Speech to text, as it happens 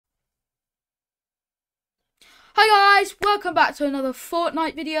Hi guys, welcome back to another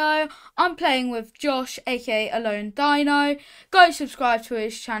Fortnite video. I'm playing with Josh, aka Alone Dino. Go subscribe to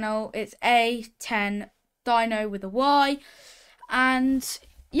his channel. It's A10 Dino with a Y. And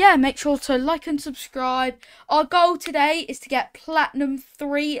yeah, make sure to like and subscribe. Our goal today is to get Platinum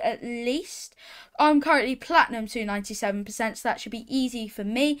 3 at least. I'm currently Platinum 297%, so that should be easy for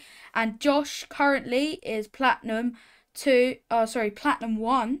me. And Josh currently is Platinum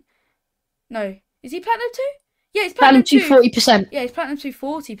 1. No, is he Platinum 2? Yeah, it's Platinum 240%. Yeah, it's Platinum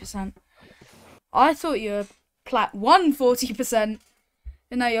 240%. I thought you were Plat 140%.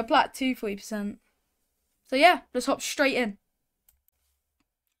 But no, you're Plat 240%. So yeah, let's hop straight in.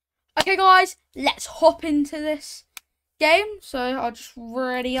 Okay guys, let's hop into this game. So I'll just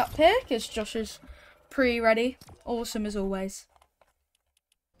ready up here because Josh is pre-ready. Awesome as always.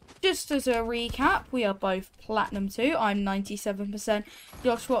 Just as a recap, we are both Platinum 2. I'm 97%.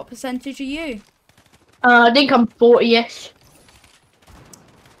 Josh, what percentage are you? I think I'm 40-ish.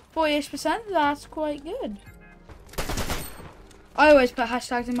 40-ish%? That's quite good. I always put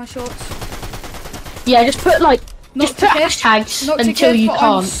hashtags in my shorts. Yeah, just put like Not just put to kid. hashtags Not until to kid, you but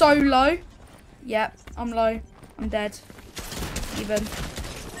can't. I'm so low. Yep, I'm low. I'm dead. Even.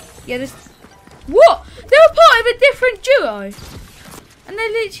 Yeah, this. What? They were part of a different duo, and they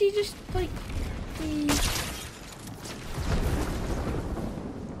literally just like.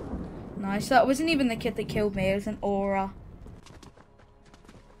 Nice. That wasn't even the kid that killed me. It was an aura.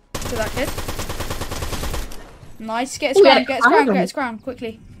 To that kid. Nice. Get his ground. Get his ground. Get his ground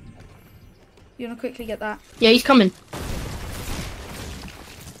quickly. You wanna quickly get that? Yeah, he's coming.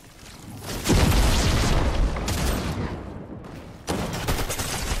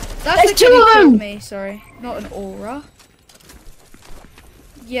 That's the kid who killed me. Sorry, not an aura.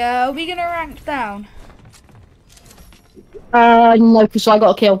 Yeah, are we gonna rank down? No, because I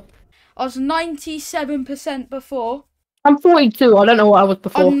got a kill. I was 97% before. I'm 42. I don't know what I was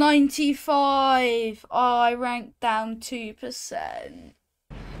before. I'm 95. I ranked down 2%.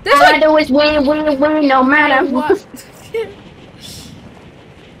 All I do is win, no matter what.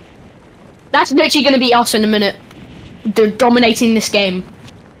 That's literally going to be us in a minute. They're dominating this game.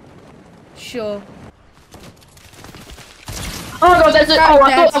 Sure. Oh god, I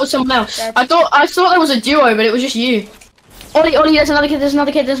thought that was someone else. Dead. I thought there was a duo, but it was just you. Ollie, there's another kid, there's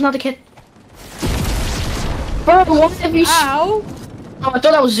another kid. Bro, what have you... Ow! Oh, I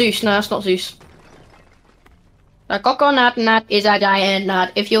thought that was Zeus. No, that's not Zeus. A coconut nut is a giant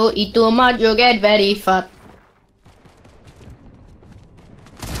nut. If you eat too much, you'll get very fat.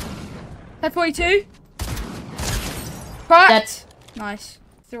 Head 42. Cracked. Nice.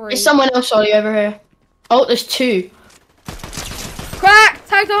 3. There's someone else, Ollie, over here. Oh, there's 2. Cracked.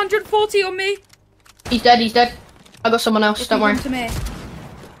 Tagged 140 on me. He's dead. I got someone else, don't worry. To me.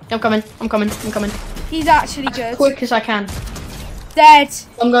 I'm coming. He's actually good. As quick as I can. Dead.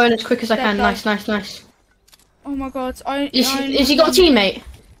 I'm going as quick as I can. Dead. Nice. Oh my god. Is he got a teammate?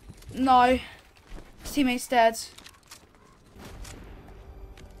 No. His teammate's dead.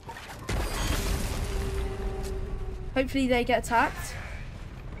 Hopefully they get attacked.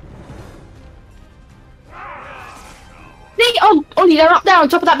 Oh, Ollie, they're up there on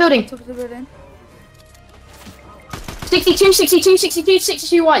top of that building. Top of the building.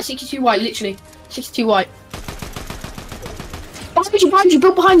 62 white, literally. 62 white. Behind you,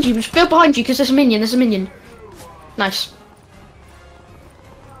 build behind you, because there's a minion, Nice.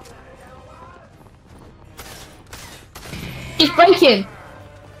 He's breaking.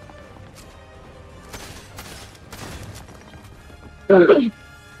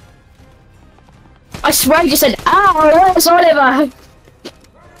 I swear he just said, "Ow, where's Oliver?"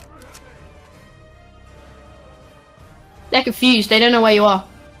 They're confused. They don't know where you are.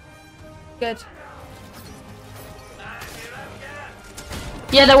 Good.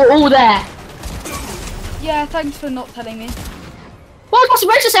 Yeah, they were all there. Yeah, thanks for not telling me. Well, I was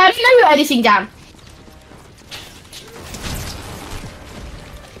supposed to say, I didn't know you were editing down.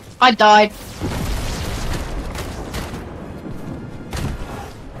 I died.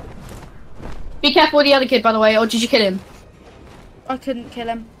 Be careful with the other kid, by the way, or did you kill him? I couldn't kill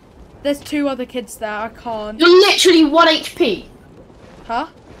him. There's 2 other kids there. I can't. You're literally 1 HP. Huh?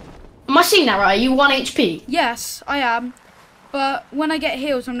 Am I seeing that right? Are you 1 HP? Yes, I am. But when I get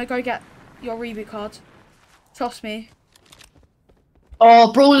heals, I'm gonna go get your reboot card. Trust me.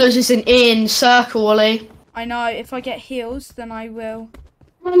 Oh, Brawlers isn't in circle, Ollie. I know. If I get heals, then I will.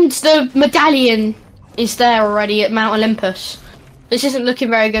 And the medallion is there already at Mount Olympus. This isn't looking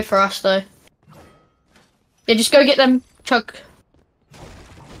very good for us, though. Yeah, just go get them, Chug.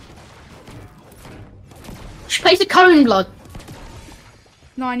 She plays the cone blood.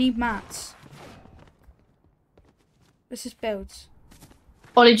 No, I need mats. This is builds.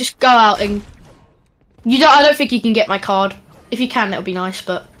 Ollie, just go out and... I don't think you can get my card. If you can, that would be nice,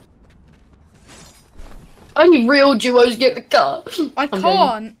 but... Only real duos get the card. I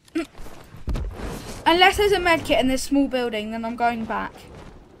can't. Unless there's a medkit in this small building, then I'm going back.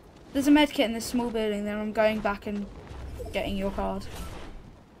 There's a medkit in this small building, then I'm going back and getting your card.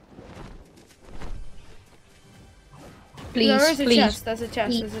 Please, there is a please. chest. There's a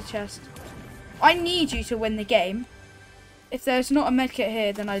chest. There's a chest. I need you to win the game. If there's not a medkit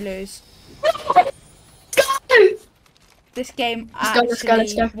here, then I lose. This game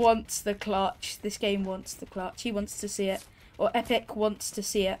actually wants the clutch. This game wants the clutch. He wants to see it. Or Epic wants to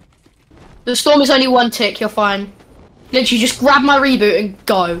see it. The storm is only 1 tick, you're fine. Literally, just grab my reboot and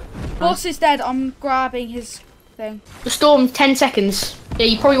go. Boss is dead. I'm grabbing his thing. The storm, 10 seconds. Yeah,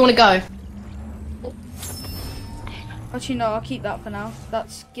 you probably want to go. Actually, no, I'll keep that for now.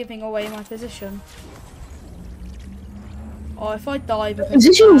 That's giving away my position. Oh, if I die because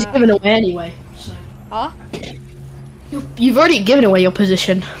position is given away anyway. So. Huh? You've already given away your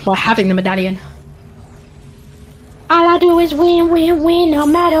position by having the medallion. All I do is win, win, win, no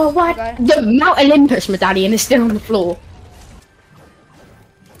matter what. Okay. The Mount Olympus medallion is still on the floor.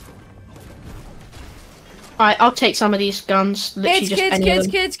 Alright, I'll take some of these guns. Kids.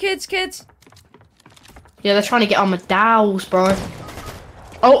 Yeah, they're trying to get on medals, bro.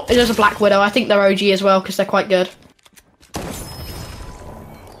 Oh, there's a Black Widow. I think they're OG as well, because they're quite good.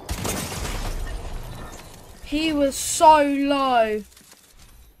 He was so low.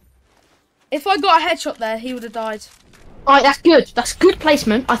 If I got a headshot there, he would have died. Alright, that's good. That's good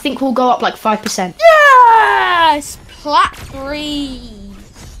placement. I think we'll go up like 5%. Yes! Plat 3.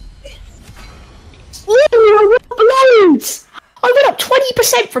 Ooh, I went up loads! I went up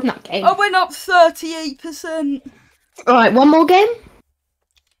 20% from that game. I went up 38%. Alright, one more game?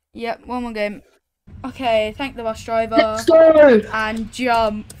 Yep, one more game. Okay, thank the bus driver. Let's go! And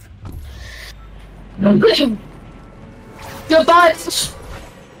jump. Goodbye, bus.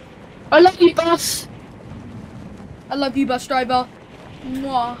 I love you, bus. I love you, bus driver.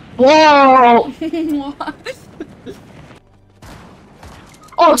 Mwah. Whoa! Mwah.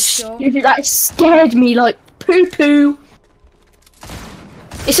 Oh, stupid, that scared me like poo-poo.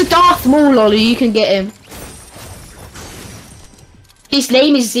 It's a Darth Maul, Ollie, you can get him. His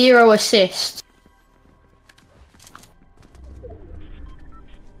name is Zero Assist.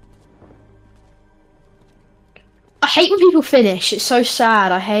 I hate when people finish, it's so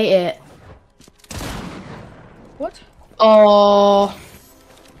sad, I hate it. What? Oh.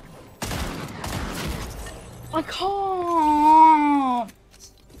 I can't.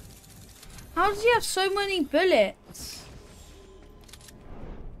 How does he have so many bullets?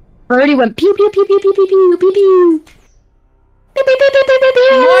 I already went pew pew pew pew pew pew pew pew pew. Pew, pew, pew, pew, pew, pew,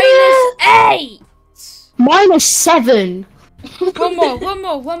 pew. -8. -7. One more.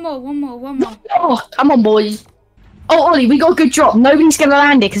 Oh, come on, boys. Oh, Ollie, we got a good drop. Nobody's going to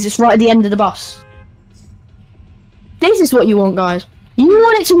land it because it's right at the end of the bus. This is what you want, guys. You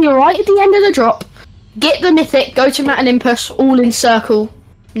want it to be right at the end of the drop. Get the mythic, go to Mount Olympus, all in circle.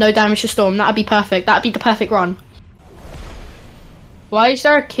 No damage to storm. That'd be perfect. That'd be the perfect run. Why is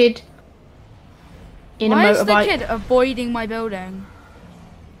there a kid in a motorbike? Why is the kid avoiding my building?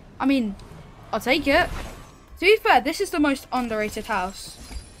 I mean, I'll take it. To be fair, this is the most underrated house.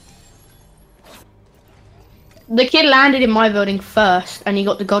 The kid landed in my building first, and he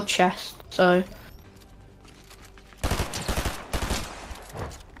got the god chest, so...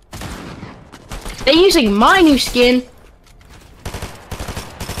 They're using my new skin.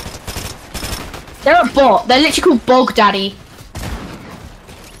 They're a bot. They're literally called Bog Daddy.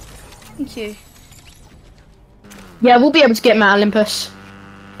 Thank you. Yeah, we'll be able to get Mount Olympus.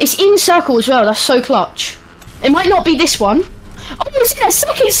 It's in circle as well. That's so clutch. It might not be this one. Oh, it's in a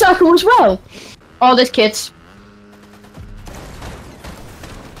second circle as well. Oh, there's kids.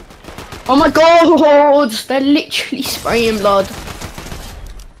 Oh my god! They're literally spraying blood.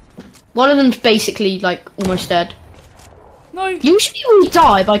 One of them's basically, like, almost dead. No. Usually we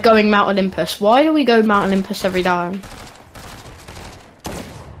die by going Mount Olympus. Why do we go Mount Olympus every time?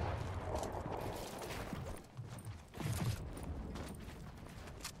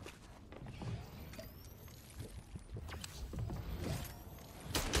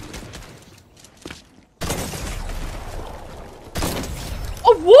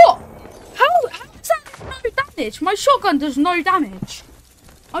 Oh, what? How does that no damage? My shotgun does no damage.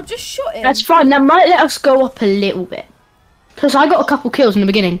 I've just shot him. That's fine. That might let us go up a little bit. Because I got a couple kills in the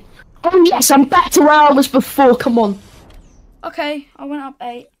beginning. Oh yes, I'm back to where I was before. Come on. Okay, I went up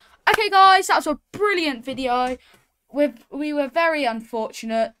 8. Okay, guys, that was a brilliant video. We were very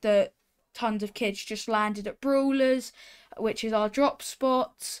unfortunate that tons of kids just landed at Brawlers, which is our drop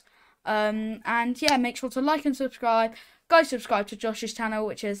spots. And yeah, make sure to like and subscribe. Go subscribe to Josh's channel,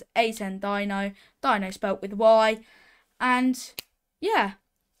 which is A10Dino, Dino spelt with Y. And yeah,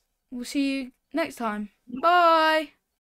 we'll see you next time. Bye.